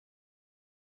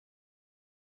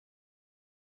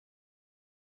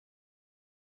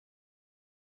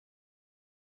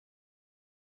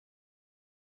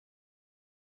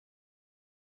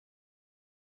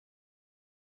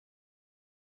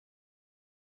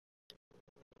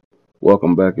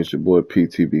Welcome back. It's your boy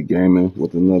PTB Gaming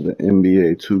with another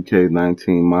NBA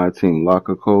 2K19 MYTEAM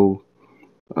locker code.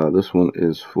 This one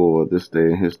is for this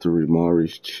day in history.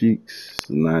 Maurice Cheeks,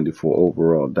 94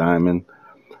 overall diamond.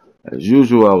 As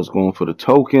usual, I was going for the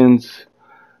tokens,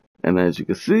 and as you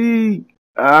can see,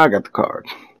 I got the card.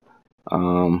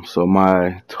 So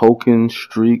my token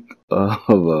streak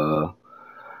of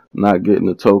not getting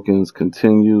the tokens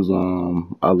continues.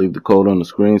 I'll leave the code on the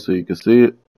screen so you can see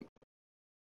it.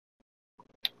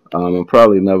 I'm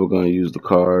probably never going to use the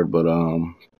card, but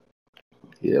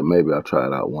yeah, maybe I'll try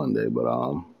it out one day. But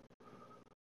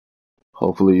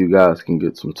hopefully you guys can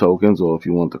get some tokens, or if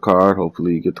you want the card,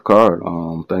 hopefully you get the card.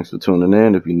 Thanks for tuning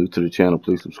in. If you're new to the channel,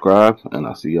 please subscribe, and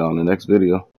I'll see y'all in the next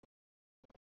video.